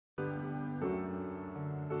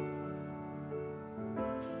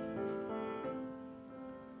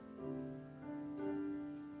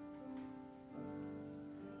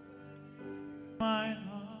my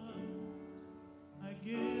heart, I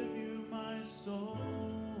give you my soul.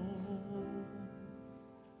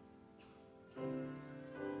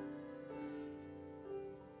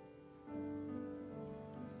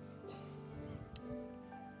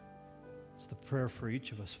 It's the prayer for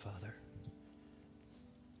each of us, Father.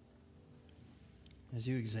 As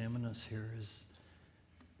you examine us here, is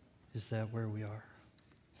that where we are?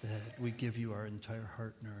 That we give you our entire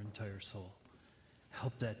heart and our entire soul.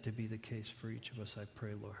 Help that to be the case for each of us, I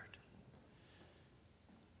pray, Lord.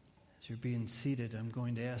 As you're being seated, I'm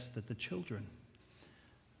going to ask that the children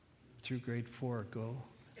through grade 4 go.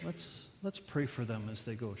 Let's pray for them as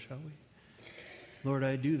they go, shall we? Lord,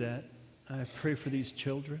 I do that. I pray for these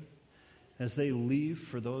children as they leave,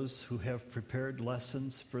 for those who have prepared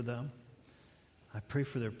lessons for them. I pray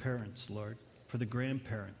for their parents, Lord, for the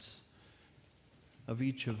grandparents of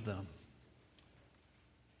each of them,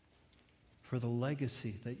 for the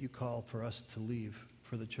legacy that you call for us to leave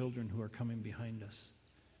for the children who are coming behind us,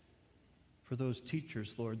 for those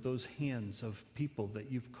teachers, Lord, those hands of people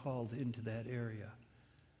that you've called into that area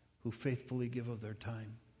who faithfully give of their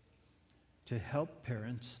time to help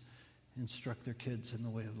parents instruct their kids in the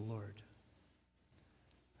way of the Lord.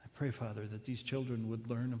 I pray, Father, that these children would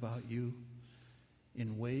learn about you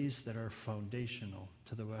in ways that are foundational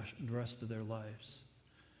to the rest of their lives.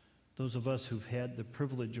 Those of us who've had the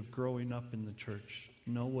privilege of growing up in the church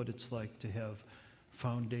know what it's like to have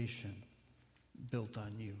foundation built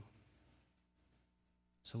on you.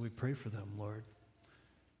 So we pray for them, Lord,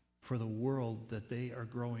 for the world that they are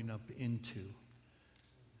growing up into,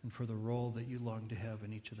 and for the role that you long to have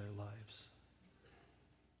in each of their lives.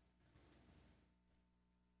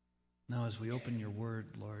 Now, as we open your word,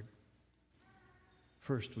 Lord,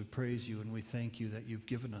 first, we praise you and we thank you that you've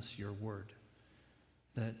given us your word,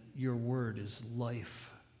 that your word is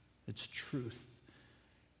life, it's truth.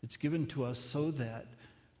 It's given to us so that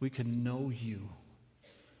we can know you.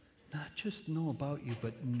 Not just know about you,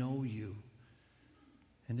 but know you.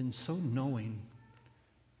 And in so knowing,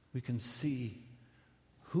 we can see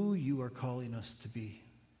who you are calling us to be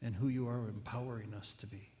and who you are empowering us to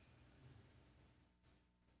be.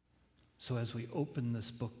 So as we open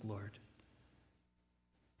this book, Lord,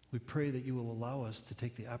 we pray that you will allow us to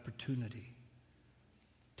take the opportunity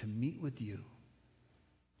to meet with you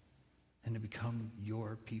and to become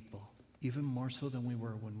your people, even more so than we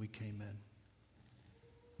were when we came in.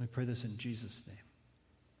 We pray this in Jesus'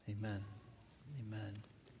 name. Amen. Amen.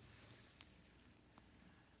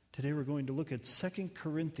 Today we're going to look at 2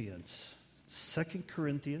 Corinthians. 2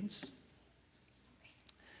 Corinthians.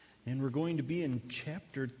 And we're going to be in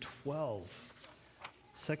chapter 12.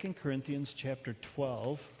 2 Corinthians chapter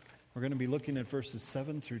 12. We're going to be looking at verses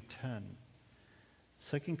 7 through 10.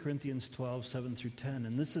 2 Corinthians 12, 7 through 10.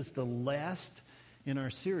 And this is the last in our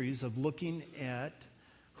series of looking at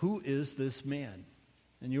who is this man.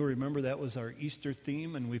 And you'll remember that was our Easter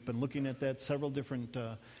theme, and we've been looking at that several different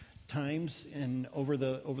times and over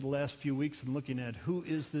the last few weeks, and looking at who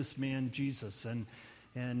is this man Jesus.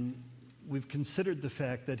 And we've considered the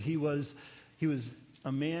fact that he was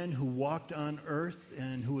a man who walked on earth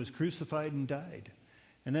and who was crucified and died.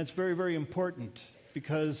 And that's very, very important,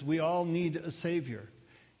 because we all need a Savior.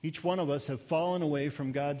 Each one of us have fallen away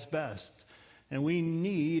from God's best, and we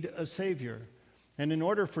need a Savior. And in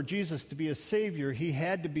order for Jesus to be a Savior, he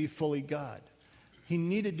had to be fully God. He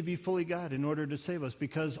needed to be fully God in order to save us,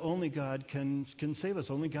 because only God can save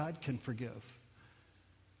us. Only God can forgive.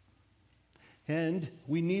 And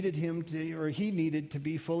we needed he needed to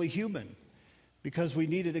be fully human, because we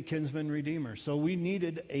needed a kinsman redeemer. So we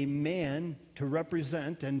needed a man to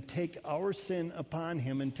represent and take our sin upon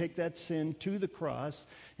him and take that sin to the cross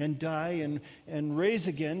and die and raise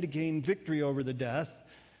again to gain victory over the death,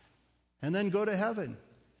 and then go to heaven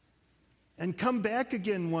and come back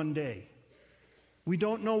again one day. We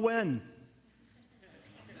don't know when.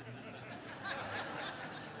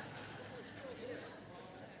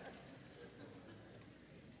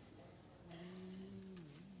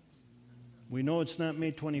 We know it's not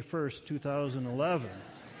May 21st, 2011.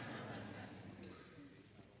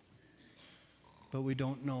 But we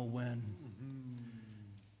don't know when.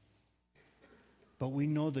 But we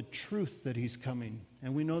know the truth that he's coming.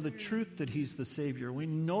 And we know the truth that he's the Savior. We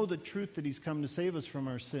know the truth that he's come to save us from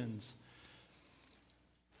our sins.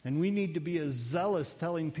 And we need to be as zealous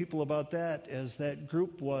telling people about that as that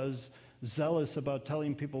group was zealous about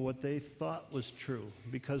telling people what they thought was true.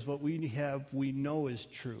 Because what we have, we know is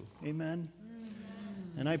true. Amen?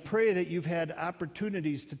 And I pray that you've had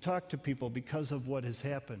opportunities to talk to people because of what has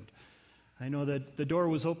happened. I know that the door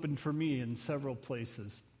was opened for me in several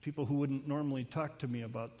places People who wouldn't normally talk to me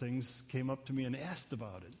about things came up to me and asked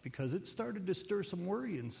about it because it started to stir some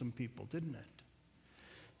worry in some people, didn't it?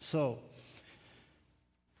 So,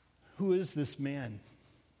 who is this man?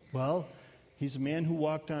 Well, he's a man who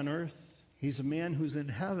walked on earth. He's a man who's in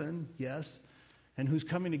heaven, yes, and who's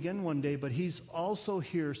coming again one day, but he's also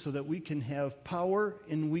here so that we can have power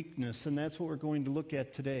in weakness, and that's what we're going to look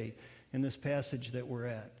at today in this passage that we're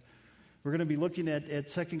at. We're going to be looking at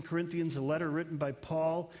 2 Corinthians, a letter written by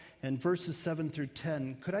Paul, and verses 7 through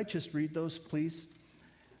 10. Could I just read those, please?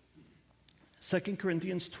 2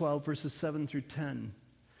 Corinthians 12, verses 7 through 10.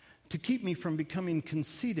 To keep me from becoming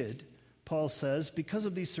conceited, Paul says, because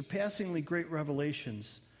of these surpassingly great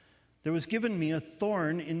revelations, there was given me a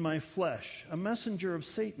thorn in my flesh, a messenger of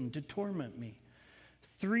Satan to torment me.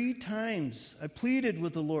 3 times I pleaded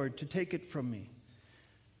with the Lord to take it from me.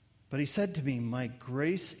 But he said to me, my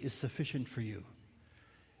grace is sufficient for you,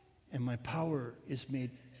 and my power is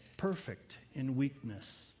made perfect in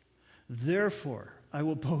weakness. Therefore, I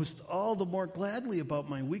will boast all the more gladly about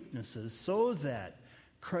my weaknesses, so that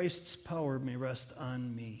Christ's power may rest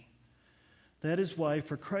on me. That is why,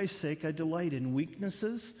 for Christ's sake, I delight in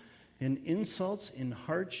weaknesses, in insults, in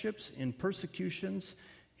hardships, in persecutions,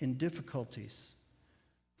 in difficulties.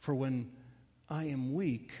 For when I am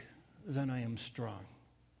weak, then I am strong.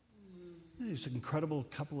 There's an incredible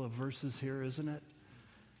couple of verses here, isn't it?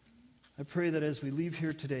 I pray that as we leave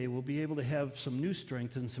here today, we'll be able to have some new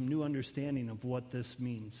strength and some new understanding of what this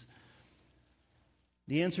means.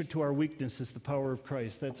 The answer to our weakness is the power of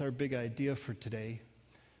Christ. That's our big idea for today.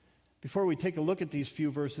 Before we take a look at these few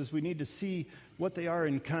verses, we need to see what they are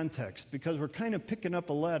in context, because we're kind of picking up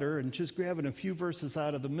a letter and just grabbing a few verses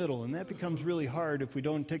out of the middle, and that becomes really hard if we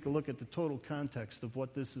don't take a look at the total context of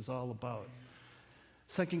what this is all about.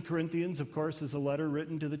 2 Corinthians, of course, is a letter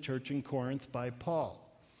written to the church in Corinth by Paul.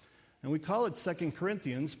 And we call it 2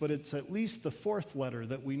 Corinthians, but it's at least the 4th letter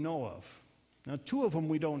that we know of. Now, 2 of them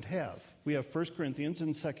we don't have. We have 1 Corinthians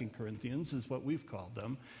and 2 Corinthians is what we've called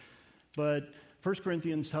them. But 1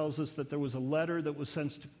 Corinthians tells us that there was a letter that was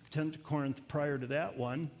sent to Corinth prior to that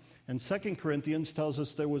one. And 2 Corinthians tells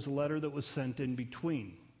us there was a letter that was sent in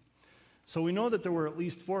between. So we know that there were at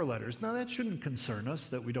least 4 letters. Now, that shouldn't concern us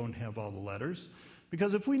that we don't have all the letters.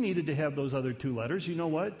 Because if we needed to have those other 2 letters, you know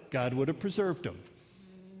what? God would have preserved them.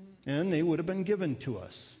 And they would have been given to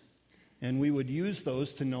us. And we would use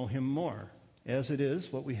those to know him more. As it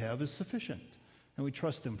is, what we have is sufficient. And we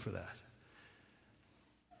trust him for that.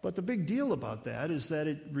 But the big deal about that is that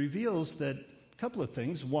it reveals that a couple of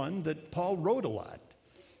things. One, that Paul wrote a lot.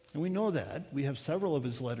 And we know that. We have several of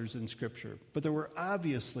his letters in Scripture. But there were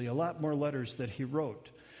obviously a lot more letters that he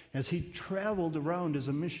wrote as he traveled around as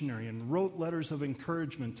a missionary and wrote letters of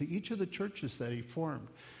encouragement to each of the churches that he formed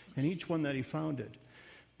and each one that he founded.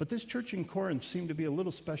 But this church in Corinth seemed to be a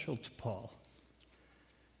little special to Paul.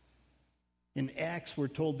 In Acts, we're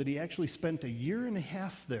told that he actually spent 1.5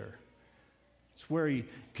 years there. It's where he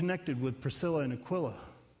connected with Priscilla and Aquila.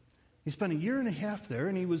 He spent 1.5 years there,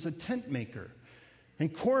 and he was a tent maker.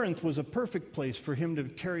 And Corinth was a perfect place for him to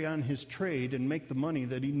carry on his trade and make the money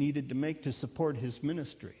that he needed to make to support his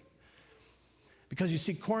ministry. Because you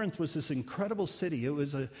see, Corinth was this incredible city. It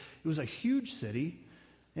was a huge city.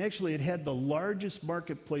 Actually, it had the largest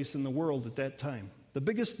marketplace in the world at that time. The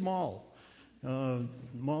biggest mall.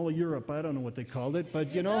 Mall of Europe, I don't know what they called it,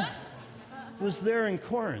 but it was there in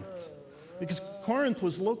Corinth. Because Corinth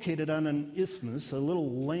was located on an isthmus, a little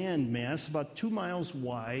land mass about 2 miles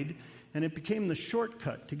wide, and it became the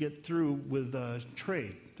shortcut to get through with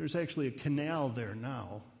trade. There's actually a canal there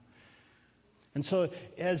now. And so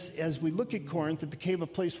as we look at Corinth, it became a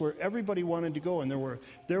place where everybody wanted to go, and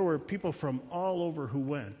there were people from all over who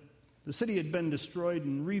went. The city had been destroyed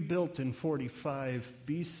and rebuilt in 45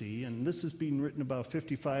 BC, and this is being written about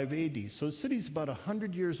 55 AD. So the city's about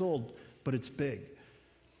 100 years old, but it's big.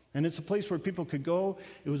 And it's a place where people could go.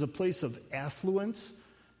 It was a place of affluence,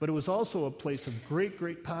 but it was also a place of great,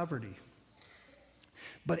 great poverty.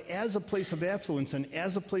 But as a place of affluence and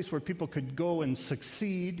as a place where people could go and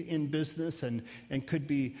succeed in business and could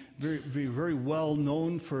be very, very, very well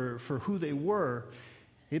known for who they were,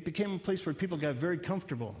 it became a place where people got very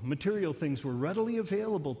comfortable. Material things were readily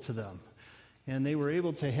available to them, and they were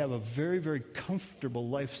able to have a very, very comfortable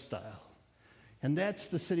lifestyle. And that's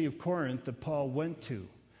the city of Corinth that Paul went to.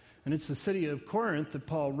 And it's the city of Corinth that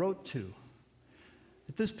Paul wrote to.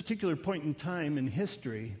 At this particular point in time in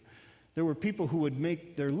history, there were people who would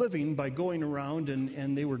make their living by going around,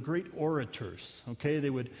 and they were great orators, okay? They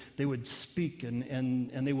would speak,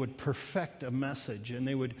 and they would perfect a message, and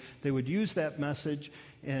they would use that message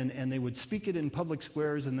and they would speak it in public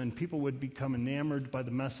squares, and then people would become enamored by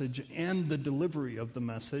the message and the delivery of the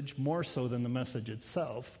message, more so than the message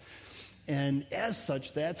itself. And as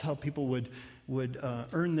such, that's how people would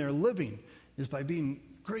earn their living, is by being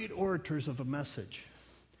great orators of a message.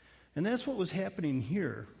 And that's what was happening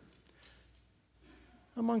here,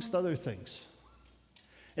 amongst other things.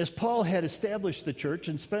 As Paul had established the church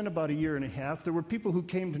and spent about a year and a half, there were people who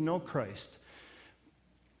came to know Christ.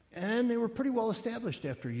 And they were pretty well established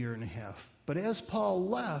after a year and a half. But as Paul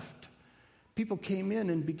left, people came in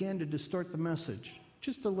and began to distort the message,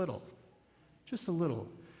 just a little.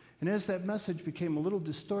 And as that message became a little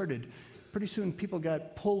distorted, pretty soon people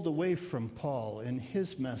got pulled away from Paul and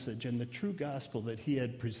his message and the true gospel that he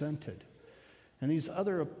had presented. And these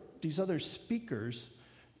other speakers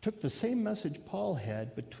took the same message Paul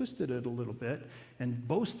had, but twisted it a little bit and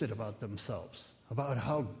boasted about themselves, about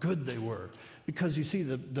how good they were. Because you see,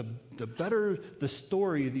 the better the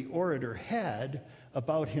story the orator had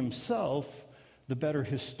about himself, the better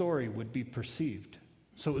his story would be perceived.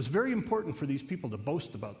 So it was very important for these people to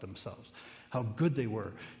boast about themselves, how good they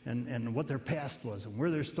were, and what their past was, and where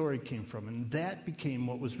their story came from. And that became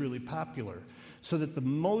what was really popular. So that the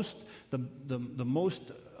most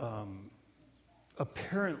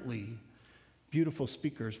apparently beautiful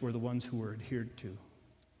speakers were the ones who were adhered to.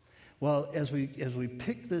 Well, as we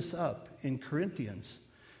pick this up in Corinthians,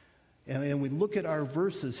 and we look at our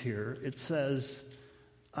verses here, it says,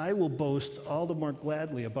 I will boast all the more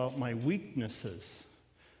gladly about my weaknesses.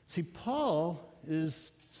 See, Paul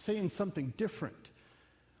is saying something different.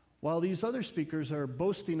 While these other speakers are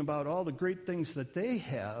boasting about all the great things that they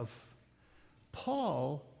have,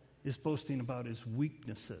 Paul is boasting about his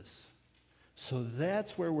weaknesses. So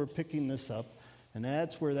that's where we're picking this up, and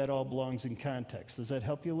that's where that all belongs in context. Does that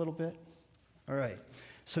help you a little bit? All right.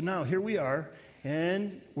 So now here we are,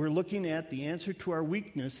 and we're looking at the answer to our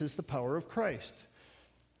weakness is the power of Christ.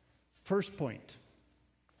 First point,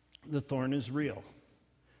 the thorn is real.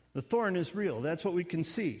 The thorn is real. That's what we can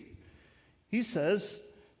see. He says,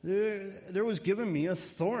 there was given me a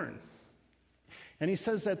thorn. And he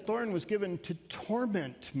says that thorn was given to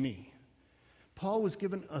torment me. Paul was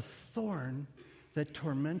given a thorn that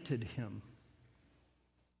tormented him.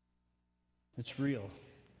 It's real.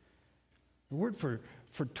 The word for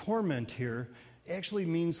torment here actually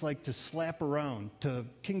means like to slap around.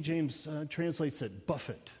 King James translates it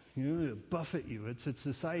buffet. To buffet you. It's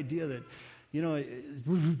this idea that,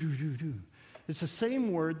 it's the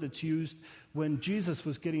same word that's used when Jesus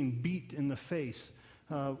was getting beat in the face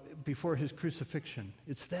before his crucifixion.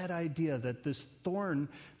 It's that idea that this thorn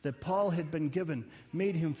that Paul had been given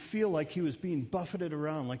made him feel like he was being buffeted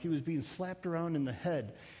around, like he was being slapped around in the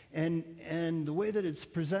head. And the way that it's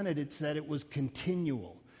presented, it's that it was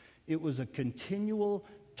continual. It was a continual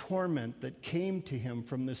torment that came to him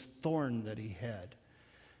from this thorn that he had.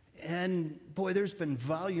 And boy, there's been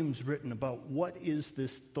volumes written about what is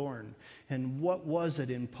this thorn and what was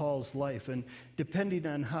it in Paul's life. And depending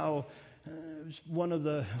on how, one of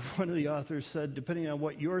the authors said, depending on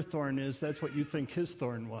what your thorn is, that's what you think his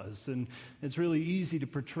thorn was. And it's really easy to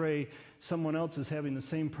portray someone else as having the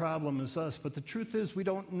same problem as us. But the truth is, we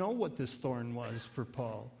don't know what this thorn was for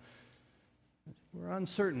Paul. We're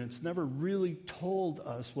uncertain. It's never really told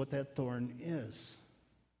us what that thorn is.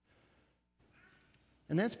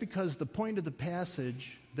 And that's because the point of the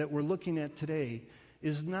passage that we're looking at today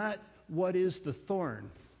is not what is the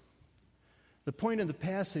thorn. The point of the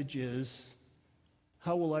passage is,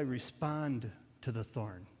 how will I respond to the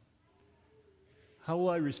thorn? How will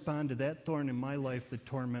I respond to that thorn in my life that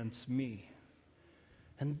torments me?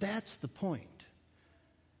 And that's the point.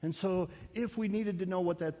 And so if we needed to know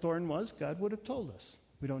what that thorn was, God would have told us.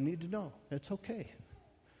 We don't need to know. That's okay.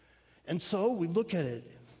 And so we look at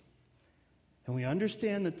it, and we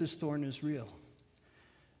understand that this thorn is real.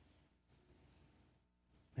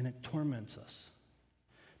 And it torments us.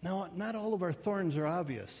 Now, not all of our thorns are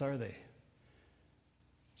obvious, are they?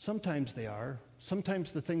 Sometimes they are.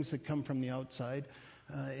 Sometimes the things that come from the outside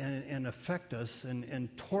and affect us and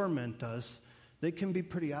torment us, they can be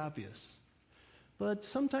pretty obvious. But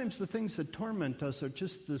sometimes the things that torment us are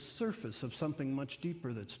just the surface of something much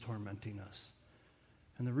deeper that's tormenting us.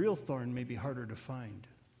 And the real thorn may be harder to find.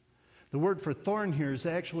 The word for thorn here is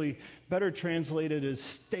actually better translated as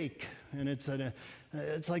stake, and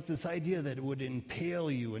it's like this idea that it would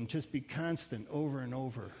impale you and just be constant over and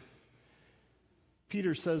over.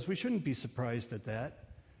 Peter says we shouldn't be surprised at that.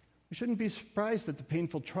 We shouldn't be surprised at the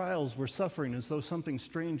painful trials we're suffering as though something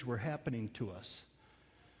strange were happening to us.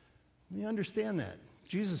 We understand that.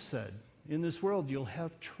 Jesus said, in this world you'll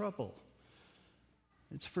have trouble.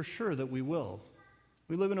 It's for sure that we will.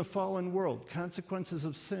 We live in a fallen world. Consequences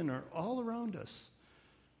of sin are all around us.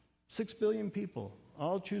 6 billion people,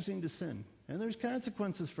 all choosing to sin. And there's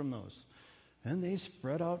consequences from those. And they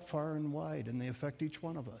spread out far and wide, and they affect each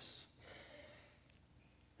one of us.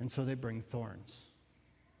 And so they bring thorns.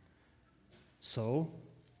 So,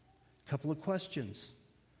 a couple of questions.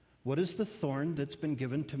 What is the thorn that's been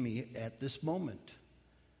given to me at this moment?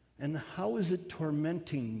 And how is it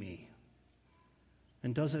tormenting me?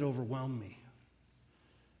 And does it overwhelm me?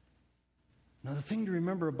 Now, the thing to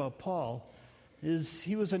remember about Paul is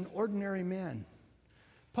he was an ordinary man.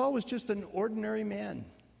 Paul was just an ordinary man,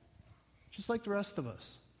 just like the rest of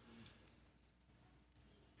us.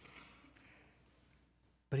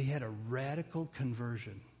 But he had a radical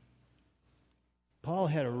conversion. Paul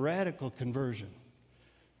had a radical conversion.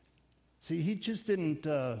 See, he just didn't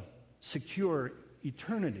secure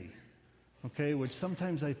eternity, okay, which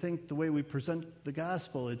sometimes I think the way we present the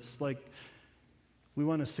gospel, it's like we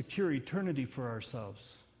want to secure eternity for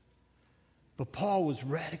ourselves. But Paul was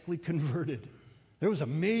radically converted. There was a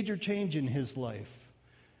major change in his life,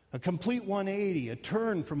 a complete 180, a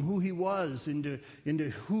turn from who he was into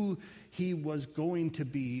who he was going to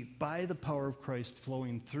be by the power of Christ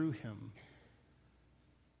flowing through him.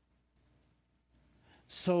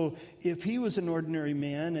 So if he was an ordinary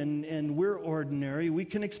man and we're ordinary, we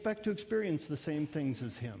can expect to experience the same things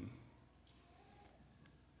as him.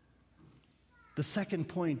 The second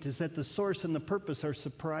point is that the source and the purpose are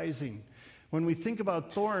surprising. When we think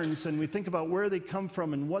about thorns and we think about where they come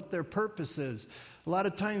from and what their purpose is, a lot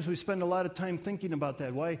of times we spend a lot of time thinking about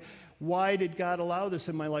that. Why did God allow this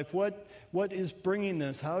in my life? What is bringing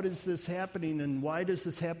this? How is this happening? And why does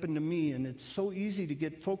this happen to me? And it's so easy to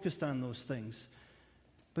get focused on those things.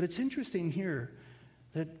 But it's interesting here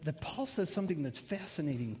that Paul says something that's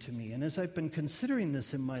fascinating to me. And as I've been considering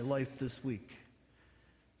this in my life this week,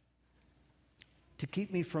 to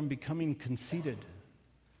keep me from becoming conceited,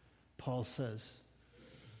 Paul says,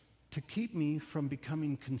 to keep me from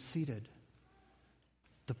becoming conceited.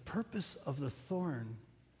 The purpose of the thorn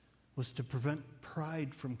was to prevent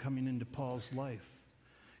pride from coming into Paul's life.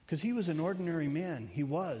 Because he was an ordinary man, he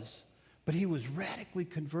was, but he was radically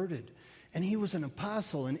converted. And he was an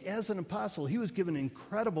apostle, and as an apostle, he was given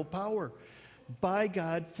incredible power by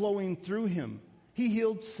God flowing through him. He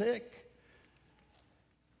healed sick.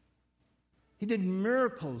 He did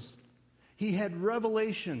miracles. He had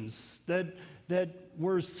revelations that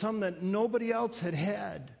were some that nobody else had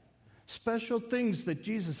had. Special things that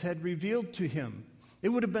Jesus had revealed to him. It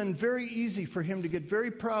would have been very easy for him to get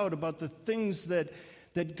very proud about the things that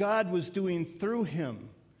God was doing through him.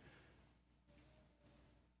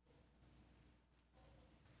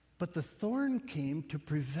 But the thorn came to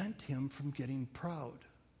prevent him from getting proud.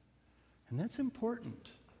 And that's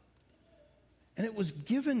important. And it was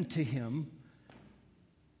given to him,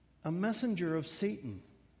 a messenger of Satan.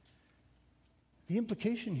 The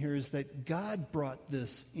implication here is that God brought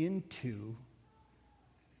this into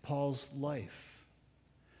Paul's life.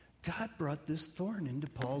 God brought this thorn into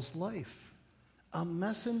Paul's life. A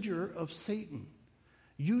messenger of Satan,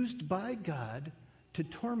 used by God to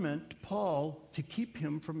torment Paul to keep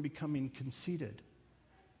him from becoming conceited.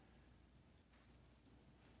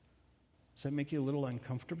 Does that make you a little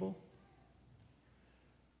uncomfortable?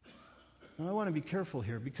 Now, I want to be careful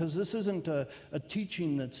here because this isn't a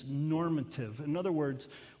teaching that's normative. In other words,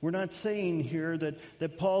 we're not saying here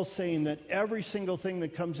that Paul's saying that every single thing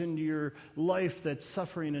that comes into your life that's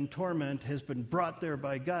suffering and torment has been brought there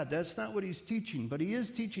by God. That's not what he's teaching. But he is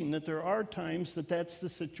teaching that there are times that that's the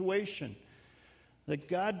situation. That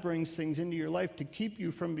God brings things into your life to keep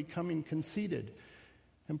you from becoming conceited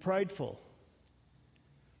and prideful.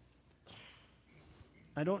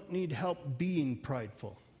 I don't need help being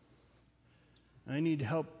prideful. I need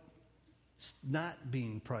help not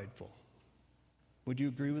being prideful. Would you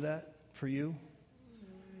agree with that for you?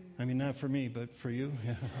 I mean, not for me, but for you.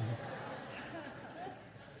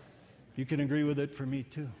 You can agree with it for me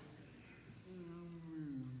too.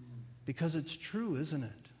 Because it's true, isn't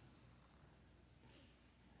it?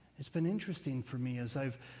 It's been interesting for me as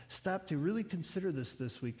I've stopped to really consider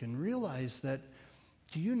this week and realize that,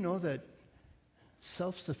 do you know that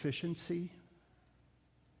self-sufficiency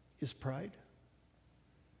is pride?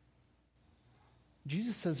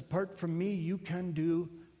 Jesus says, apart from me, you can do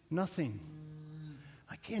nothing.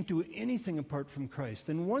 I can't do anything apart from Christ.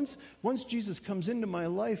 And once Jesus comes into my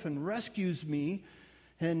life and rescues me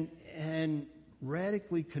and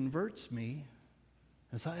radically converts me,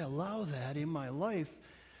 as I allow that in my life,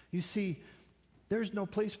 you see, there's no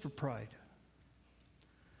place for pride.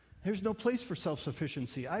 There's no place for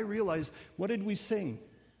self-sufficiency. I realize, what did we sing?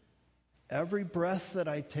 Every breath that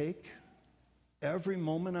I take, Every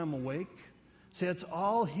moment I'm awake. See, it's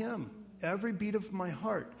all him. Every beat of my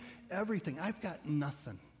heart, everything. I've got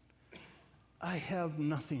nothing. I have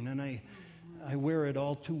nothing, and I wear it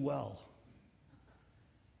all too well.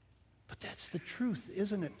 But that's the truth,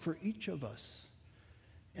 isn't it, for each of us?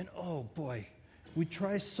 And oh boy, we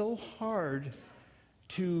try so hard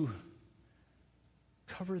to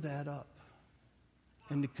cover that up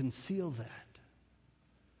and to conceal that.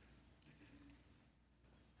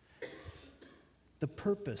 The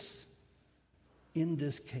purpose in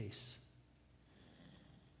this case.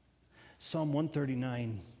 Psalm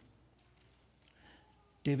 139,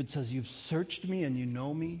 David says, "You've searched me and you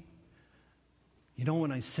know me. You know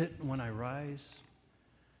when I sit and when I rise."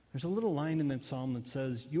 There's a little line in that psalm that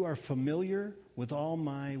says, "You are familiar with all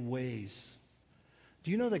my ways."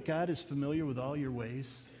 Do you know that God is familiar with all your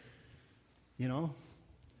ways? You know?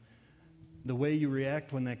 The way you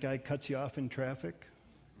react when that guy cuts you off in traffic.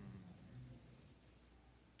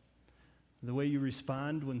 The way you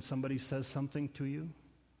respond when somebody says something to you.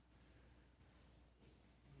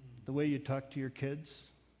 The way you talk to your kids.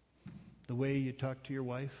 The way you talk to your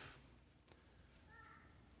wife.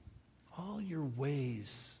 All your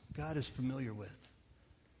ways God is familiar with.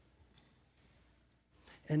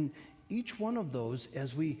 And each one of those,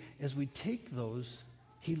 as we take those,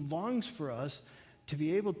 he longs for us to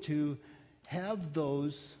be able to have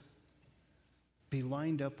those be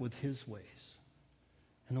lined up with his ways.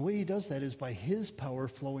 And the way he does that is by his power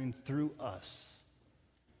flowing through us.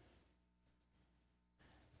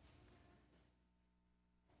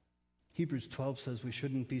 Hebrews 12 says we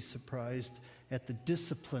shouldn't be surprised at the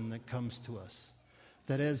discipline that comes to us.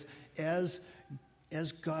 That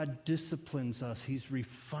as God disciplines us, he's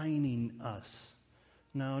refining us.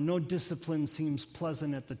 Now, no discipline seems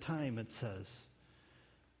pleasant at the time, it says.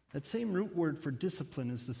 That same root word for discipline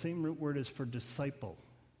is the same root word as for disciple.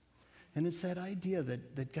 And it's that idea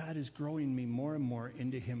that God is growing me more and more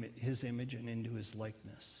into his image and into his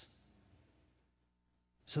likeness.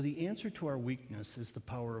 So the answer to our weakness is the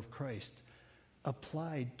power of Christ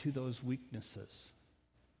applied to those weaknesses.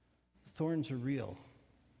 Thorns are real.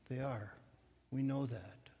 They are. We know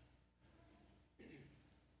that.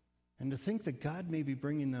 And to think that God may be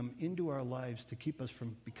bringing them into our lives to keep us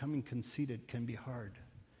from becoming conceited can be hard.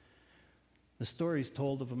 The story is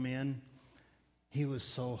told of a man. He was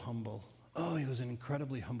so humble. Oh, he was an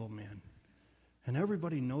incredibly humble man. And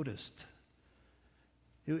everybody noticed.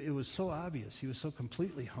 It was so obvious. He was so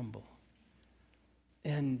completely humble.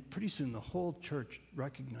 And pretty soon the whole church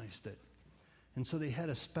recognized it. And so they had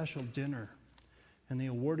a special dinner. And they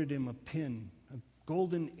awarded him a pin, a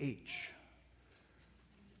golden H.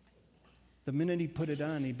 The minute he put it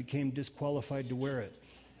on, he became disqualified to wear it.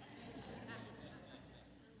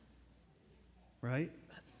 Right?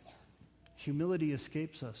 Humility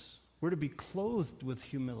escapes us. We're to be clothed with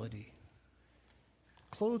humility.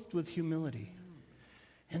 Clothed with humility.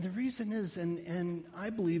 And the reason is, and I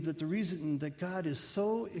believe that the reason that God is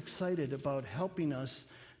so excited about helping us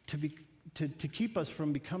to keep us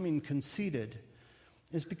from becoming conceited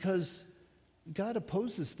is because God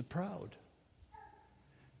opposes the proud.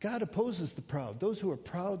 God opposes the proud. Those who are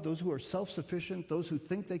proud, those who are self-sufficient, those who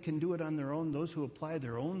think they can do it on their own, those who apply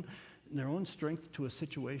their own strength to a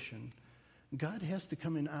situation, God has to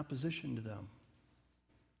come in opposition to them.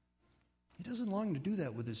 He doesn't long to do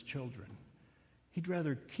that with his children. He'd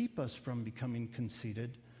rather keep us from becoming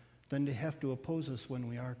conceited than to have to oppose us when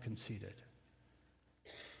we are conceited.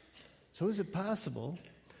 So is it possible,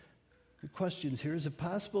 the questions here, is it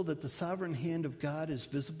possible that the sovereign hand of God is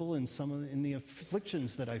visible in the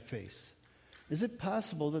afflictions that I face? Is it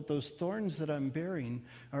possible that those thorns that I'm bearing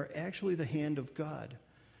are actually the hand of God?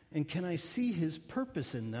 And can I see his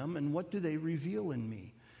purpose in them, and what do they reveal in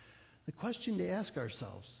me? The question to ask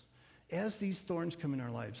ourselves, as these thorns come in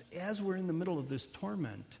our lives, as we're in the middle of this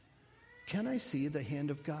torment, can I see the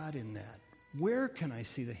hand of God in that? Where can I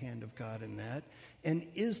see the hand of God in that? And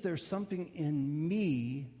is there something in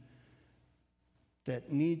me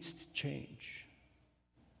that needs to change?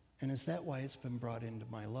 And is that why it's been brought into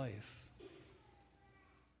my life?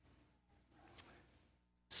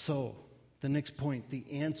 So, the next point, the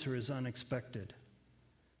answer is unexpected.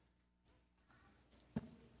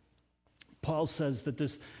 Paul says that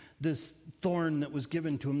this thorn that was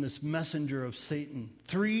given to him, this messenger of Satan,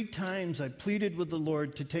 3 times I pleaded with the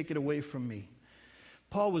Lord to take it away from me.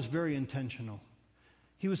 Paul was very intentional.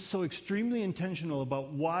 He was so extremely intentional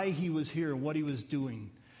about why he was here, what he was doing.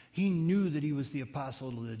 He knew that he was the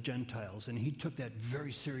apostle to the Gentiles, and he took that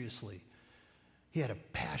very seriously. He had a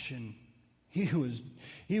passion. He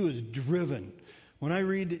was driven. When I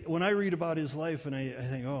read about his life, and I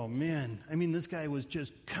think, oh man, I mean, this guy was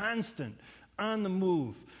just constant, on the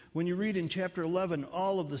move. When you read in chapter 11,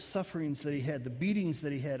 all of the sufferings that he had, the beatings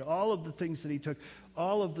that he had, all of the things that he took,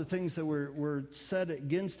 all of the things that were said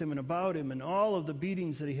against him and about him, and all of the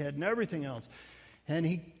beatings that he had and everything else. And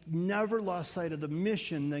he never lost sight of the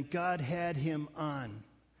mission that God had him on.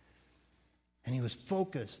 And he was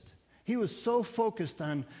focused. He was so focused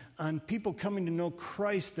on people coming to know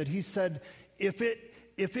Christ that he said, if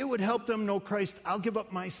it would help them know Christ, I'll give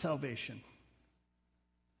up my salvation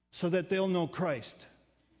so that they'll know Christ.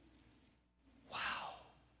 Wow.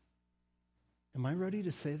 Am I ready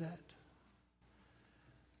to say that?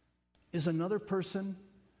 Is another person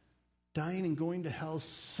dying and going to hell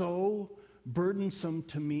so burdensome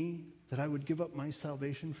to me that I would give up my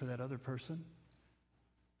salvation for that other person?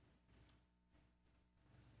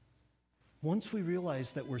 Once we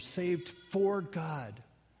realize that we're saved for God,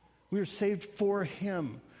 we are saved for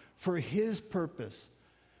Him, for His purpose.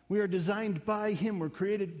 We are designed by Him. We're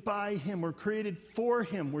created by Him. We're created for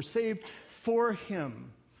Him. We're saved for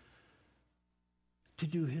Him to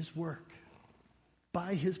do His work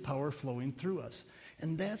by His power flowing through us.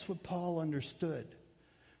 And that's what Paul understood.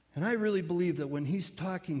 And I really believe that when he's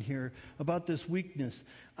talking here about this weakness,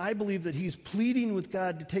 I believe that he's pleading with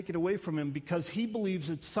God to take it away from him because he believes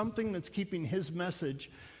it's something that's keeping his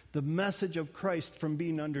message, the message of Christ, from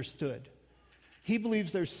being understood. He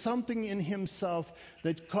believes there's something in himself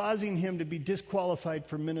that's causing him to be disqualified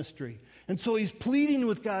for ministry. And so he's pleading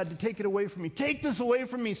with God to take it away from me. Take this away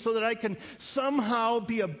from me so that I can somehow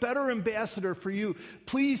be a better ambassador for you.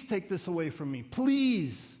 Please take this away from me.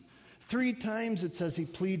 Please. 3 times it says he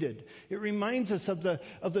pleaded. It reminds us of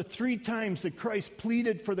the 3 times that Christ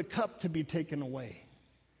pleaded for the cup to be taken away.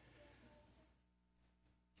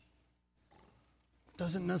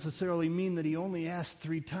 Doesn't necessarily mean that he only asked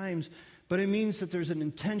 3 times, but it means that there's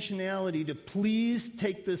an intentionality to please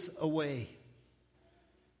take this away.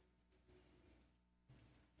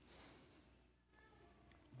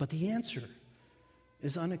 But the answer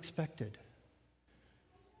is unexpected.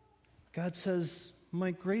 God says,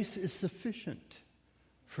 my grace is sufficient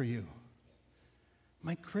for you.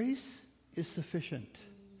 My grace is sufficient.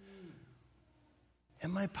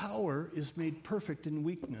 And my power is made perfect in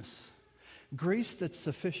weakness. Grace that's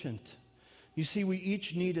sufficient. You see, we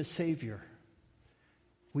each need a Savior.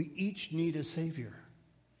 We each need a Savior.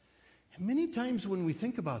 And many times when we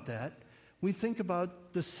think about that, we think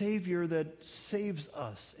about the Savior that saves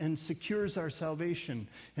us and secures our salvation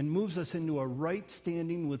and moves us into a right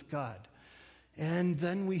standing with God. And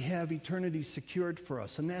then we have eternity secured for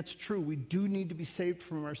us. And that's true. We do need to be saved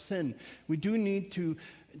from our sin. We do need to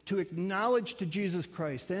acknowledge to Jesus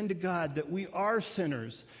Christ and to God that we are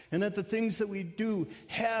sinners and that the things that we do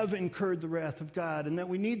have incurred the wrath of God and that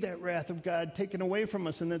we need that wrath of God taken away from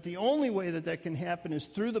us and that the only way that that can happen is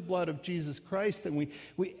through the blood of Jesus Christ. And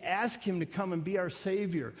we ask Him to come and be our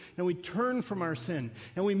Savior, and we turn from our sin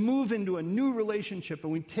and we move into a new relationship,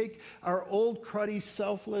 and we take our old cruddy,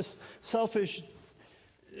 selfish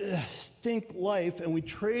stink life and we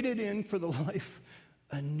trade it in for the life,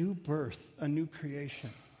 a new birth, a new creation.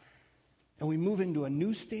 And we move into a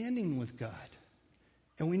new standing with God.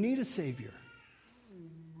 And we need a Savior.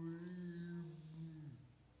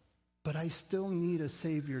 But I still need a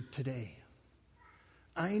Savior today.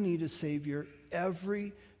 I need a Savior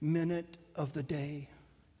every minute of the day.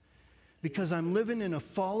 Because I'm living in a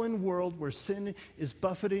fallen world where sin is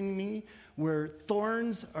buffeting me, where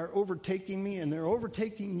thorns are overtaking me, and they're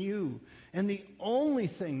overtaking you. And the only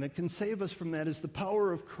thing that can save us from that is the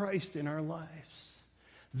power of Christ in our lives.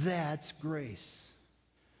 That's grace.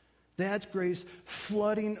 That's grace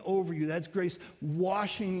flooding over you. That's grace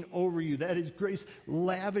washing over you. That is grace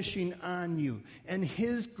lavishing on you. And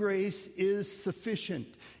His grace is sufficient.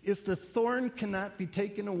 If the thorn cannot be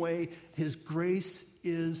taken away, His grace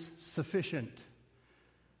is sufficient.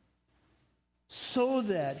 So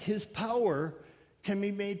that His power can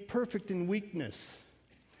be made perfect in weakness.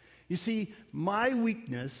 You see, my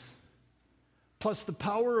weakness plus the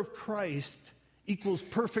power of Christ equals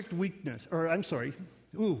perfect weakness. Or, I'm sorry.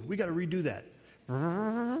 We got to redo that.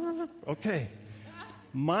 Okay.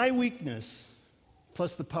 My weakness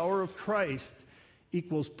plus the power of Christ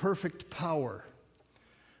equals perfect power.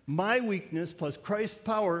 My weakness plus Christ's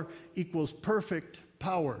power equals perfect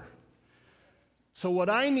power. So what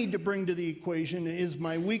I need to bring to the equation is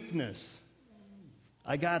my weakness.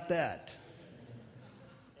 I got that.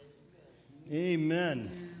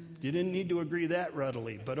 Amen. You didn't need to agree that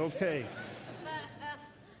readily, but okay.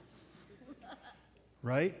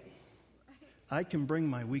 Right? I can bring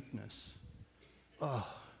my weakness. Oh,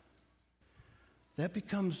 that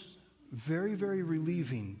becomes very, very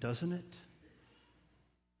relieving, doesn't it?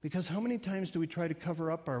 Because how many times do we try to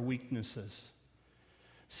cover up our weaknesses?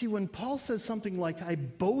 See, when Paul says something like, I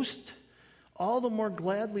boast all the more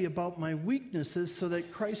gladly about my weaknesses so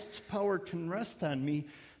that Christ's power can rest on me,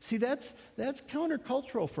 see, that's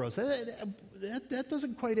countercultural for us. That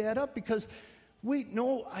doesn't quite add up because, wait,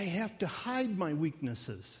 no, I have to hide my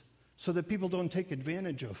weaknesses so that people don't take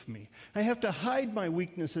advantage of me. I have to hide my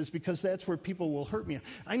weaknesses because that's where people will hurt me.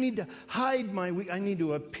 I need to hide I need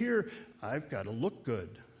to appear, I've got to look good.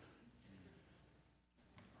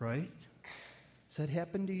 Right? Does that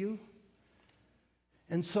happen to you?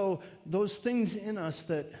 And so those things in us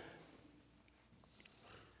that,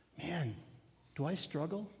 man, do I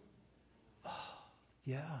struggle? Oh,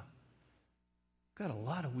 yeah. I've got a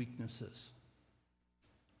lot of weaknesses.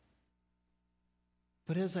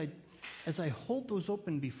 But as I hold those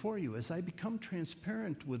open before you, as I become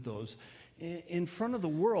transparent with those in front of the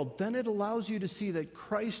world, then it allows you to see that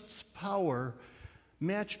Christ's power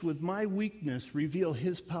matched with my weakness reveal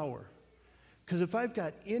his power. Because if I've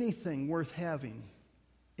got anything worth having,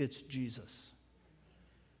 it's Jesus.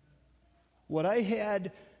 What I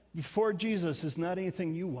had before Jesus is not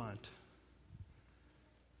anything you want.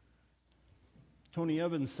 Tony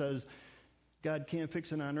Evans says, God can't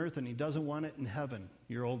fix it on earth and he doesn't want it in heaven,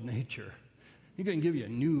 your old nature. He's going to give you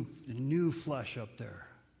a new flesh up there.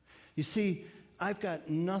 You see, I've got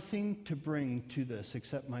nothing to bring to this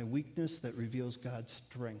except my weakness that reveals God's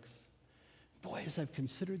strength. Boy, as I've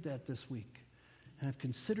considered that this week, and I've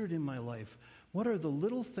considered in my life, what are the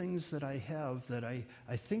little things that I have that I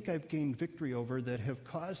think I've gained victory over that have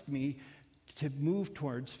caused me to move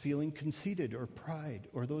towards feeling conceited or pride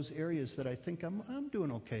or those areas that I think I'm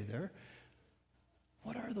doing okay there?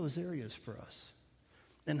 What are those areas for us?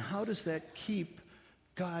 And how does that keep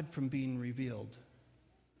God from being revealed?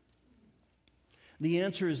 The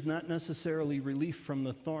answer is not necessarily relief from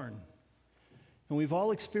the thorn. And we've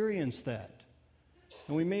all experienced that.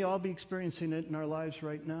 And we may all be experiencing it in our lives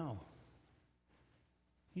right now.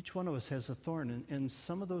 Each one of us has a thorn, and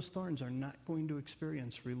some of those thorns are not going to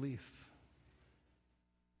experience relief.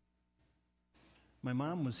 My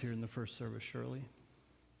mom was here in the first service, Shirley.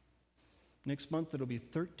 Next month, it'll be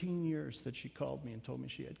 13 years that she called me and told me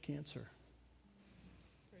she had cancer.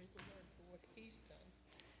 Praise the Lord for what he's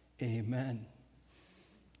done. Amen.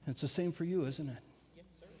 It's the same for you, isn't it? Yes,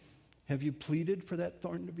 sir. Have you pleaded for that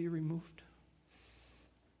thorn to be removed?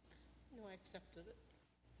 No, I accepted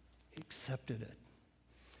it. Accepted it.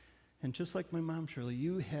 And just like my mom, Shirley,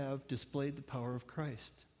 you have displayed the power of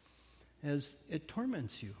Christ. As it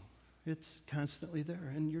torments you, it's constantly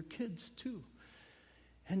there. And your kids, too.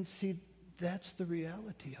 And see, that's the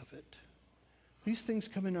reality of it. These things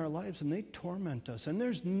come in our lives and they torment us. And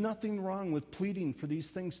there's nothing wrong with pleading for these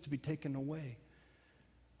things to be taken away.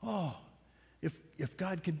 Oh, if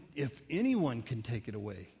God could, if anyone can take it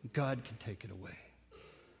away, God can take it away.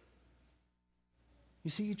 You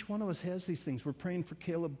see, each one of us has these things. We're praying for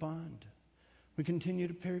Caleb Bond. We continue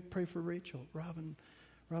to pray for Rachel. Robin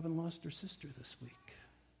lost her sister this week.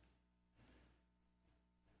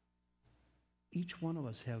 Each one of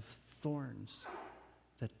us have thorns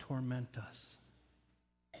that torment us.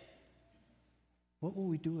 What will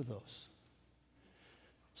we do with those?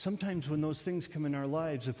 Sometimes when those things come in our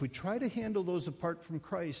lives, if we try to handle those apart from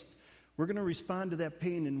Christ, we're going to respond to that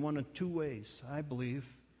pain in one of two ways, I believe.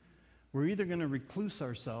 We're either going to recluse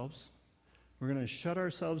ourselves, we're going to shut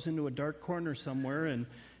ourselves into a dark corner somewhere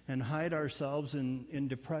and hide ourselves in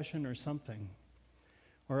depression or something.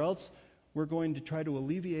 Or else we're going to try to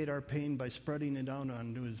alleviate our pain by spreading it out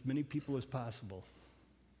onto as many people as possible.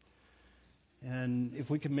 And if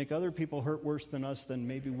we can make other people hurt worse than us, then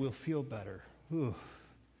maybe we'll feel better. Whew.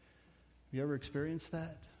 Have you ever experienced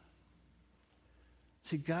that?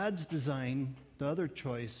 See, God's design, the other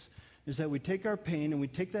choice, is that we take our pain and we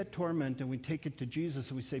take that torment and we take it to Jesus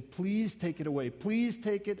and we say, please take it away. Please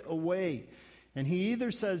take it away. And he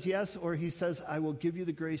either says yes or he says, I will give you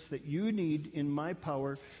the grace that you need in my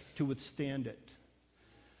power to withstand it.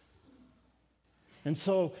 And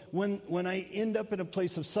so when I end up in a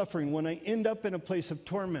place of suffering, when I end up in a place of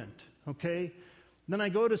torment, okay, then I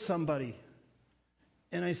go to somebody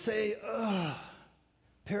and I say,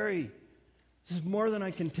 Perry, this is more than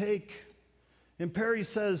I can take. And Perry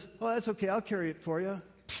says, oh, that's okay, I'll carry it for you.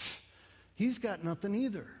 He's got nothing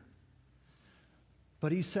either.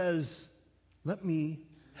 But he says, let me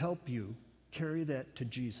help you carry that to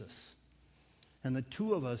Jesus. And the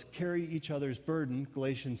two of us carry each other's burden,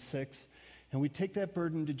 Galatians 6, and we take that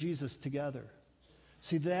burden to Jesus together.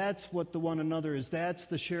 See, that's what the one another is. That's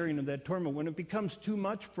the sharing of that torment. When it becomes too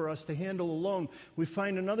much for us to handle alone, we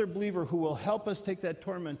find another believer who will help us take that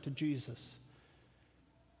torment to Jesus.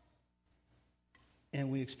 and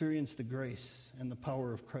we experience the grace and the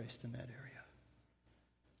power of Christ in that area.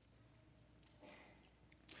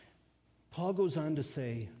 Paul goes on to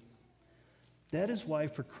say, that is why,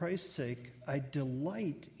 for Christ's sake, I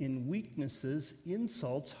delight in weaknesses,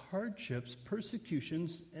 insults, hardships,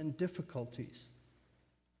 persecutions, and difficulties.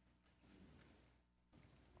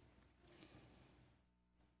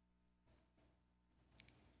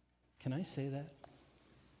 Can I say that?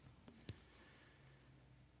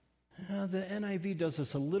 The NIV does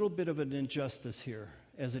us a little bit of an injustice here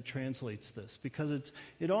as it translates this, because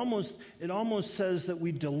it almost says that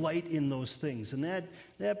we delight in those things, and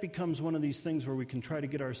that becomes one of these things where we can try to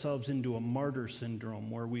get ourselves into a martyr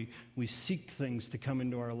syndrome, where we seek things to come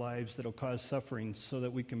into our lives that'll cause suffering so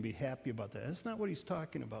that we can be happy about that. That's not what he's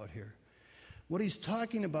talking about here. What he's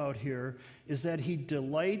talking about here is that he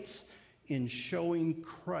delights in showing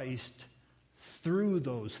Christ through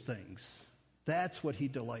those things. That's what he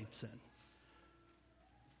delights in.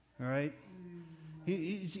 All right?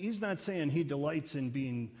 He's not saying he delights in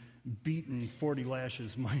being beaten 40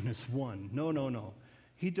 lashes minus one. No.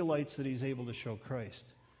 He delights that he's able to show Christ.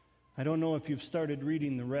 I don't know if you've started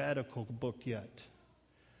reading the Radical book yet,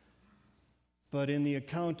 but in the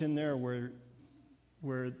account in there where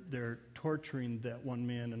they're torturing that one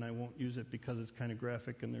man, and I won't use it because it's kind of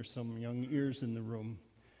graphic and there's some young ears in the room,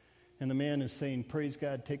 and the man is saying, praise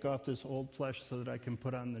God, take off this old flesh so that I can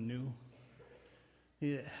put on the new.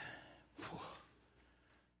 Yeah.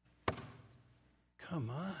 Come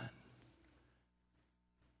on.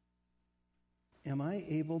 Am I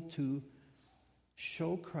able to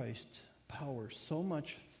show Christ's power so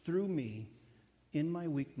much through me in my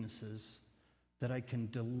weaknesses that I can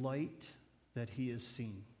delight that he is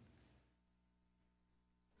seen?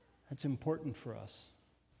 That's important for us.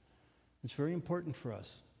 It's very important for us.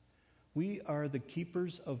 We are the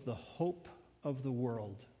keepers of the hope of the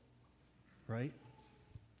world, right?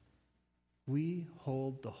 We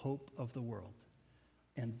hold the hope of the world.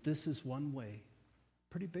 And this is one way,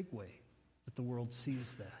 pretty big way, that the world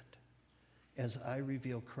sees that, as I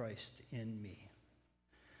reveal Christ in me.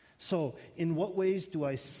 So, in what ways do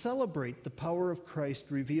I celebrate the power of Christ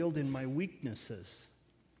revealed in my weaknesses?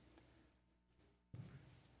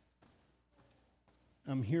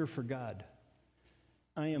 I'm here for God.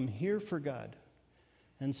 I am here for God.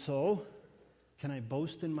 And so, can I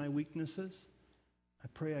boast in my weaknesses? I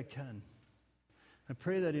pray I can. I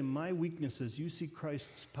pray that in my weaknesses, you see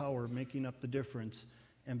Christ's power making up the difference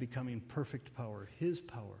and becoming perfect power, his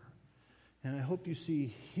power. And I hope you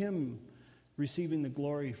see him receiving the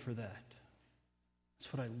glory for that.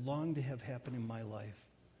 That's what I long to have happen in my life,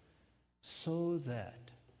 so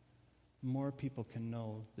that more people can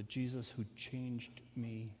know the Jesus who changed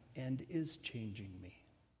me and is changing me.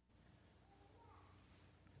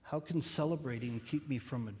 How can celebrating keep me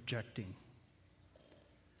from objecting?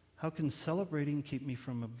 How can celebrating keep me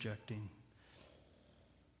from objecting?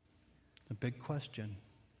 A big question.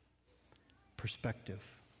 Perspective.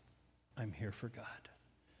 I'm here for God.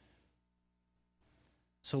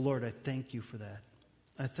 So, Lord, I thank you for that.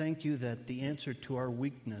 I thank you that the answer to our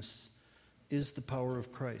weakness is the power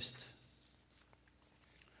of Christ.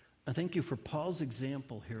 I thank you for Paul's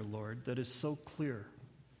example here, Lord, that is so clear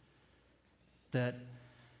that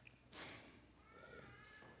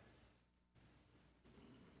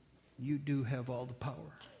you do have all the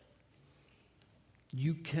power.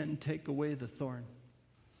 You can take away the thorn.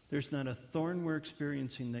 There's not a thorn we're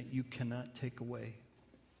experiencing that you cannot take away.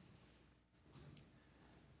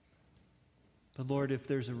 But Lord, if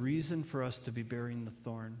there's a reason for us to be bearing the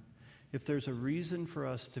thorn, if there's a reason for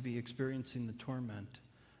us to be experiencing the torment,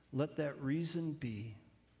 let that reason be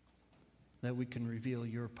that we can reveal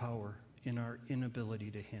your power in our inability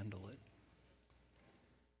to handle it.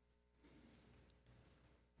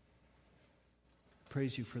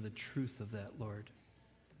 Praise you for the truth of that, Lord.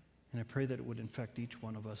 And I pray that it would infect each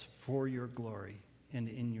one of us for your glory. And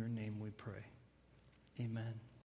in your name we pray. Amen.